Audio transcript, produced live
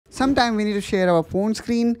Sometime we need to share our phone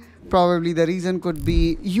screen. Probably the reason could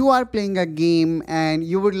be you are playing a game and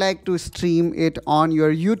you would like to stream it on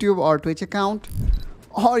your YouTube or Twitch account,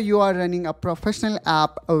 or you are running a professional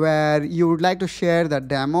app where you would like to share the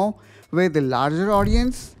demo with a larger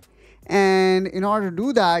audience. And in order to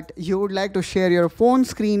do that, you would like to share your phone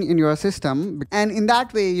screen in your system, and in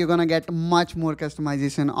that way you're gonna get much more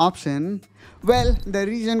customization option. Well, the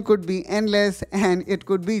reason could be endless, and it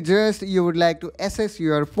could be just you would like to access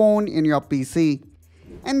your phone in your PC.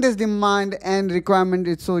 And this demand and requirement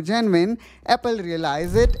is so genuine, Apple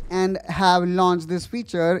realized it and have launched this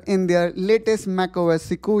feature in their latest macOS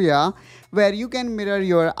Sequoia, where you can mirror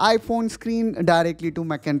your iPhone screen directly to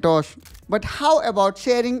Macintosh. But how about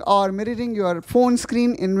sharing or mirroring your phone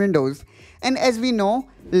screen in Windows? And as we know,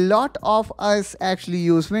 a lot of us actually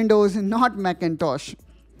use Windows, not Macintosh.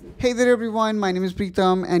 Hey there everyone, my name is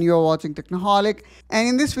Preetham and you are watching Technoholic, and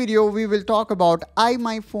in this video we will talk about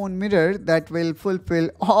iMyFone Mirror that will fulfill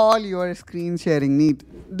all your screen sharing needs.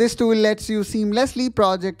 This tool lets you seamlessly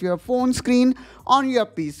project your phone screen on your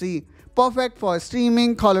PC, perfect for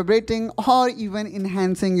streaming, collaborating, or even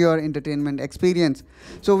enhancing your entertainment experience.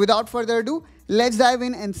 So without further ado, let's dive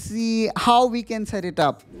in and see how we can set it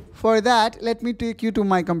up. For that, let me take you to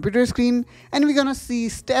my computer screen and we're gonna see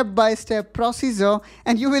step-by-step procedure,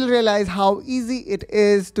 and you will realize how easy it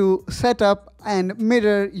is to set up and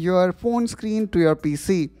mirror your phone screen to your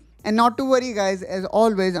PC. And not to worry guys, as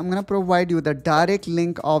always, I'm gonna provide you the direct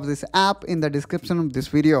link of this app in the description of this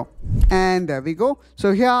video. And there we go.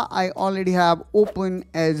 So here I already have open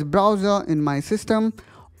Edge browser in my system.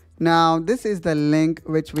 Now this is the link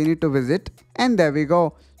which we need to visit, and there we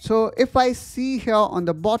go. So if I see here on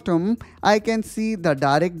the bottom, I can see the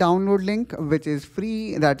direct download link, which is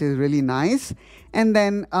free. That is really nice. And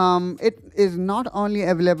then it is not only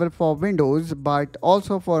available for Windows but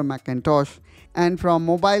also for Macintosh. And from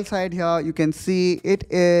mobile side here, you can see it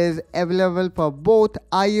is available for both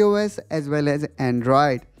iOS as well as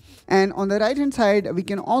Android. And on the right hand side, we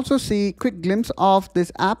can also see quick glimpse of this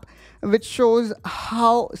app, which shows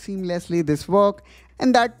how seamlessly this works,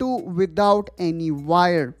 and that too without any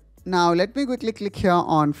wire. Now let me quickly click here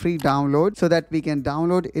on free download so that we can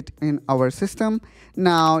download it in our system.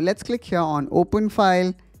 Now let's click here on open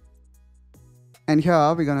file, and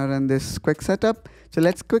here we're gonna run this quick setup. So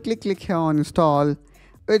let's quickly click here on install.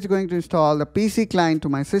 It's going to install the PC client to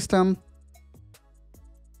my system.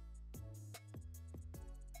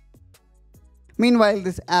 Meanwhile,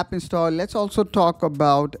 this app install, let's also talk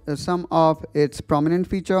about some of its prominent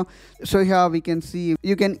feature. So here we can see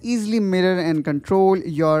you can easily mirror and control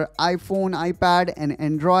your iPhone, iPad and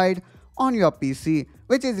Android on your PC,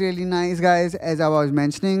 which is really nice guys. As I was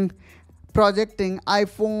mentioning, projecting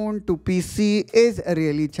iPhone to PC is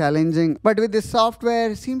really challenging, but with this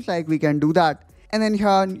software, seems like we can do that. And then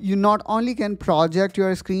here you not only can project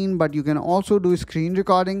your screen, but you can also do screen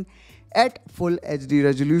recording at full HD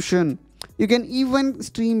resolution. You can even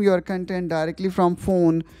stream your content directly from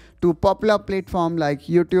phone to popular platforms like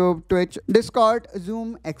YouTube, Twitch, Discord,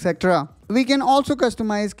 Zoom, etc. We can also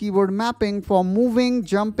customize keyboard mapping for moving,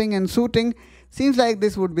 jumping and shooting. Seems like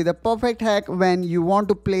this would be the perfect hack when you want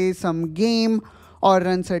to play some game or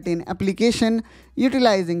run certain application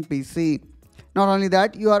utilizing PC. Not only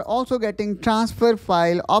that, you are also getting transfer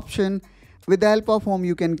file option, with the help of whom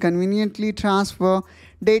you can conveniently transfer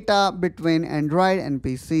data between Android and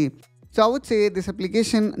PC. So I would say this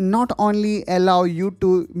application not only allow you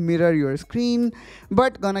to mirror your screen,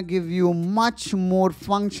 but gonna give you much more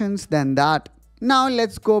functions than that. Now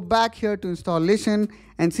let's go back here to installation,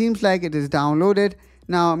 and seems like it is downloaded.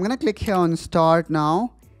 Now I'm gonna click here on start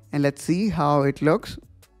now, and let's see how it looks.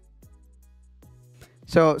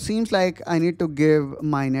 So seems like I need to give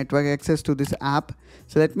my network access to this app.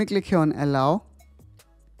 So let me click here on allow.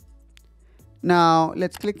 Now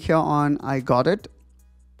let's click here on I got it.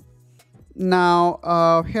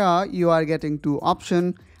 Now here you are getting two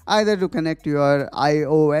options, either to connect your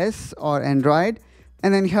iOS or Android.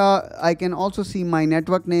 And then here I can also see my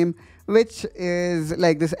network name, which is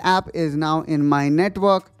like this app is now in my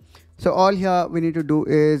network. So all here we need to do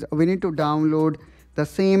is we need to download the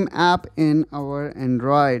same app in our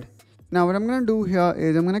Android. Now what I'm going to do here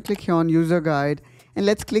is I'm going to click here on user guide, and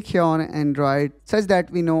let's click here on Android such that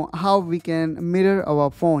we know how we can mirror our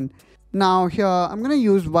phone. Now here I'm going to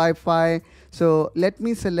use Wi-Fi, so let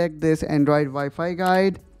me select this Android Wi-Fi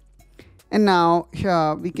guide, and now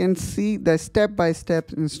here we can see the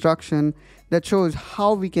step-by-step instruction that shows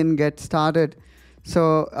how we can get started.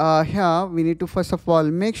 So here we need to first of all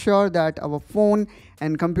make sure that our phone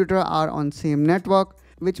and computer are on same network,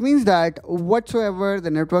 which means that whatsoever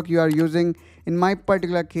the network you are using, in my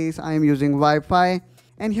particular case I am using Wi-Fi,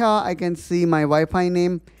 and here I can see my Wi-Fi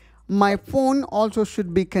name. My phone also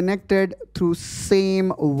should be connected through same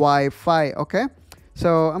Wi-Fi. Okay,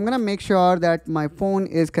 so I'm gonna make sure that my phone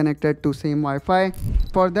is connected to same Wi-Fi.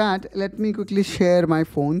 For that, let me quickly share my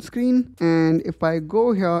phone screen, and if I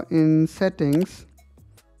go here in settings,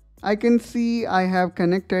 I can see I have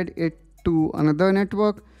connected it to another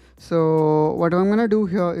network. So what I'm gonna do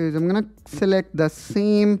here is I'm gonna select the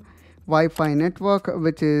same Wi-Fi network,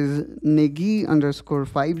 which is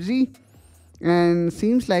Negi_5G, and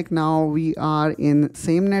seems like now we are in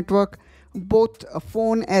same network, both a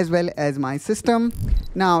phone as well as my system.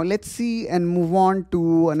 Now let's see and move on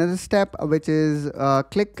to another step, which is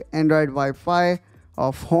click Android Wi-Fi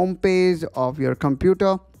of home page of your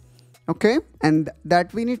computer. Okay, and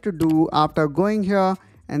that we need to do after going here,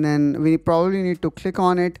 and then we probably need to click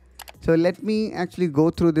on it. So let me actually go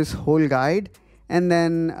through this whole guide, and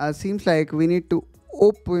then seems like we need to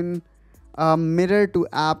open MirrorTo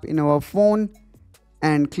app in our phone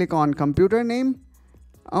and click on computer name.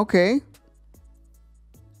 Okay,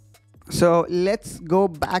 so let's go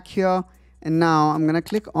back here, and now I'm gonna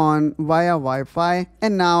click on via Wi-Fi,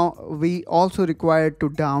 and now we also required to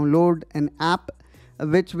download an app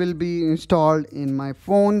which will be installed in my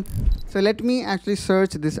phone. So let me actually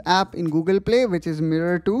search this app in Google Play, which is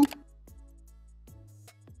MirrorTo.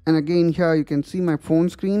 And again, here you can see my phone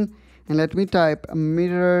screen, and let me type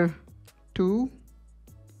MirrorTo,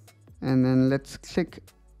 and then let's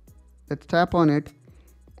tap on it,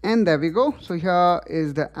 and there we go. So here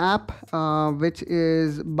is the app, which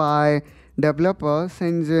is by developer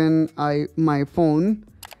Shenzhen iMyFone.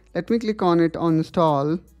 Let me click on it on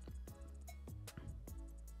install,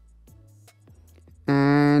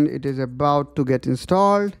 and it is about to get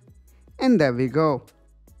installed, and there we go.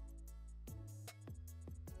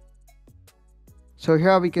 So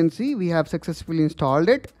here we can see we have successfully installed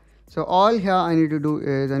it. So all here I need to do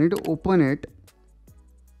is I need to open it.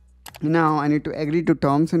 Now I need to agree to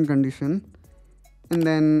terms and condition, and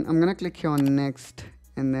then I'm gonna click here on next,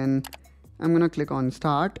 and then I'm gonna click on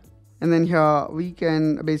start, and then here we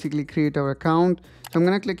can basically create our account. So I'm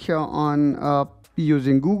gonna click here on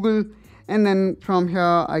using Google, and then from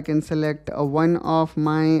here I can select one of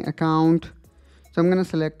my account. So I'm gonna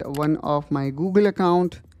select one of my Google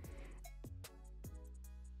account.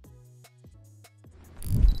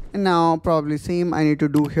 And now probably same I need to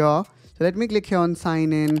do here. So let me click here on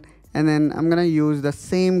sign in, and then I'm gonna use the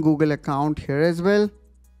same Google account here as well.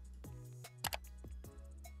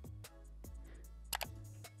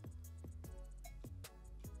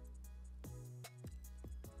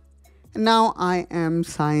 And now I am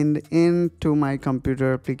signed in to my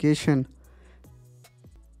computer application.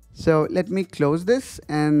 So let me close this,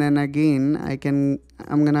 and then again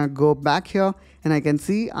I'm gonna go back here, and I can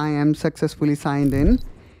see I am successfully signed in.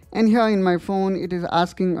 And here in my phone, it is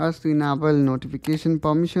asking us to enable notification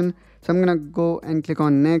permission. So I'm gonna go and click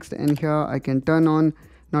on next, and here I can turn on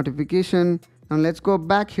notification. Now let's go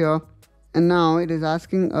back here, and now it is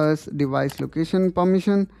asking us device location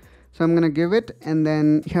permission. So I'm gonna give it, and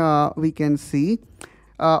then here we can see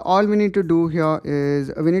all we need to do here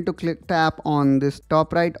is we need to tap on this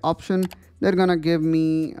top right option. They're gonna give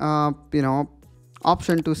me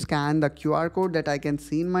option to scan the QR code that I can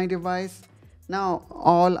see in my device. Now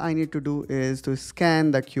all I need to do is to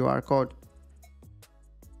scan the QR code.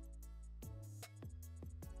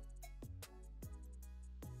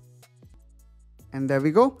 And there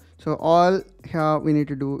we go. So all here we need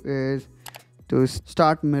to do is to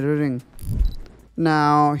start mirroring.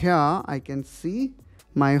 Now here I can see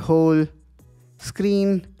my whole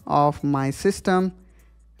screen of my system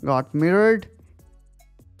got mirrored.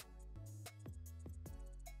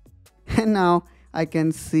 And now I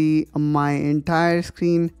can see my entire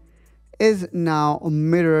screen is now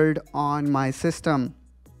mirrored on my system.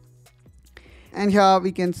 And here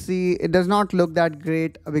we can see it does not look that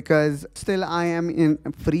great because still I am in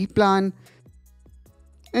a free plan.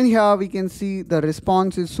 And here we can see the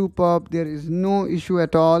response is superb. There is no issue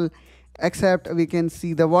at all, except we can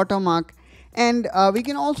see the watermark. And we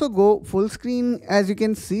can also go full screen, as you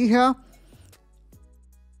can see here.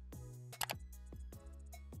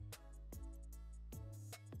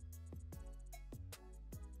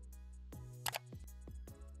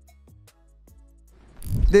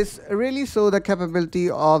 This really shows the capability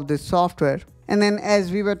of this software. And then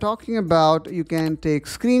as we were talking about, you can take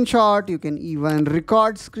screenshot, you can even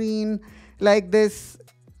record screen like this,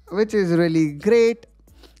 which is really great.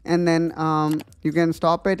 And then you can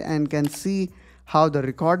stop it and can see how the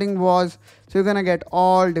recording was. So you're gonna get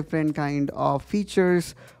all different kind of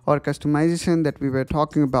features or customization that we were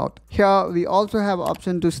talking about. Here we also have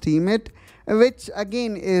option to stream it, which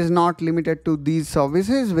again is not limited to these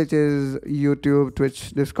services, which is YouTube,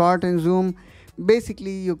 Twitch, Discord, and Zoom.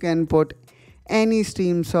 Basically, you can put any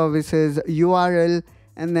stream services URL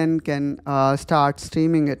and then can start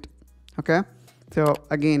streaming it. Okay, so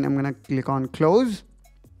again, I'm gonna click on close.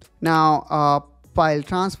 Now, file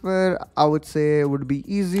transfer, I would say, would be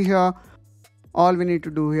easy here. All we need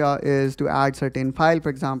to do here is to add certain file, for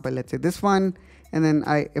example, let's say this one, and then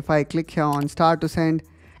if I click here on start to send,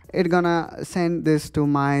 it's gonna send this to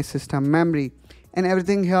my system memory, and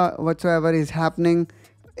everything here whatsoever is happening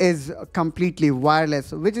is completely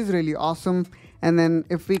wireless, which is really awesome. And then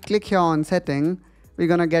if we click here on setting, we're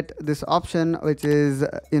gonna get this option, which is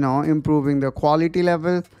improving the quality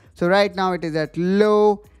level. So right now it is at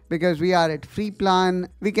low because we are at free plan.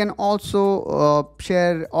 We can also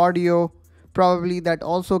share audio. Probably that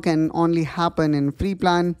also can only happen in free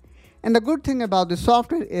plan. And the good thing about the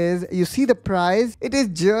software is you see the price. It is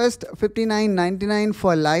just $59.99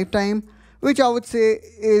 for a lifetime, which I would say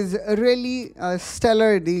is really a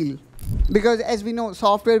stellar deal. Because as we know,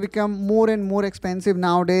 software become more and more expensive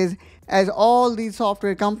nowadays, as all these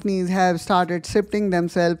software companies have started shifting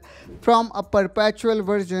themselves from a perpetual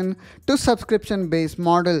version to subscription based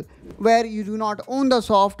model, where you do not own the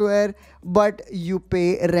software but you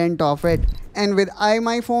pay rent of it. And with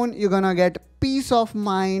iMyFone, you're gonna get peace of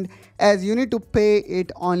mind, as you need to pay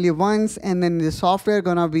it only once, and then the software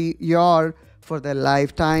gonna be your for the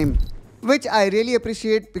lifetime, which I really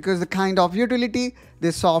appreciate because the kind of utility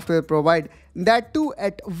this software provide, that too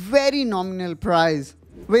at very nominal price.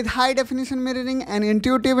 With high definition mirroring and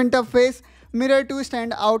intuitive interface, MirrorTo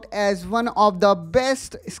stand out as one of the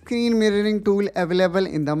best screen mirroring tool available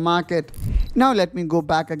in the market. Now let me go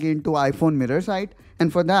back again to iPhone mirror site,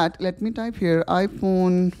 and for that let me type here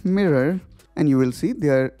iPhone mirror, and you will see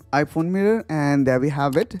their iPhone mirror, and there we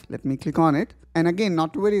have it. Let me click on it. And again,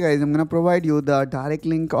 not to worry guys, I'm gonna provide you the direct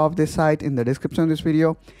link of this site in the description of this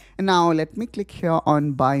video. And now let me click here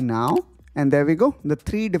on buy now. And there we go, the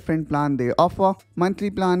 3 different plans they offer: monthly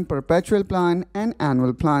plan, perpetual plan, and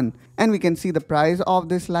annual plan. And we can see the price of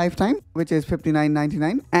this lifetime, which is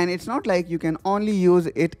 $59.99. And it's not like you can only use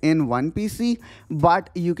it in one PC, but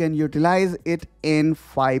you can utilize it in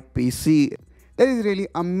 5 PC. That is really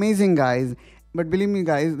amazing guys. But believe me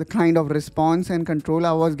guys, the kind of response and control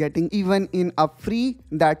I was getting even in a free,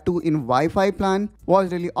 that too in Wi-Fi plan,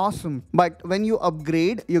 was really awesome. But when you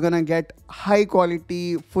upgrade, you're gonna get high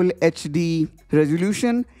quality full HD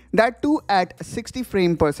resolution, that too at 60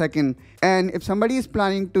 frames per second. And if somebody is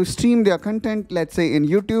planning to stream their content, let's say in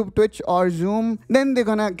YouTube, Twitch, or Zoom, then they're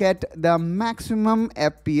gonna get the maximum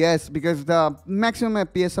FPS, because the maximum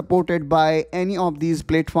FPS supported by any of these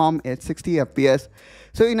platforms is 60 FPS.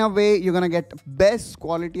 So in a way, you're gonna get best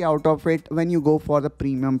quality out of it when you go for the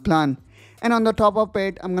premium plan. And on the top of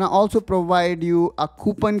it, I'm gonna also provide you a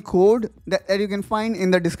coupon code that you can find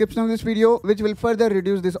in the description of this video, which will further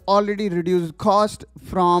reduce this already reduced cost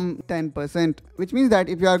from 10%. Which means that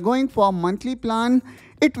if you are going for a monthly plan,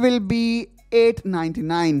 it will be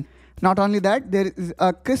 $8.99. Not only that, there is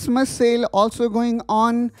a Christmas sale also going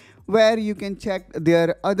on, where you can check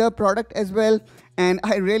their other product as well. And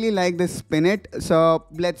I really like this spin it. So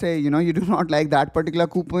let's say you do not like that particular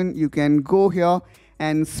coupon, you can go here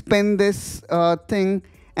and spin this thing,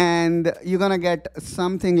 and you're gonna get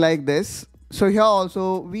something like this. So here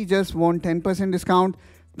also we just want 10% discount.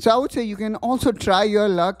 So I would say you can also try your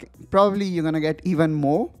luck. Probably you're gonna get even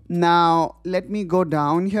more. Now let me go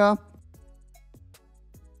down here.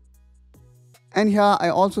 And here I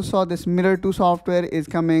also saw this MirrorTo software is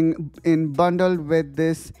coming in bundled with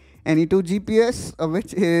this Any2 GPS,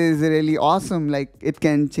 which is really awesome. Like, it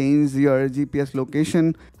can change your GPS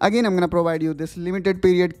location. Again, I'm gonna provide you this limited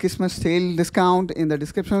period Christmas sale discount in the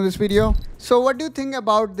description of this video. So what do you think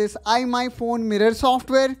about this iMyFone mirror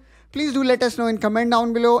software? Please do let us know in comment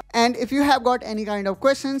down below. And if you have got any kind of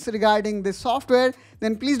questions regarding this software,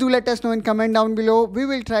 then please do let us know in comment down below. We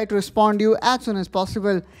will try to respond to you as soon as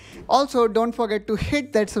possible. Also, don't forget to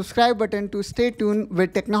hit that subscribe button to stay tuned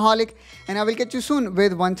with Technoholic. And I will catch you soon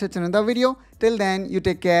with one such another video. Till then, you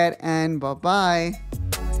take care and bye-bye.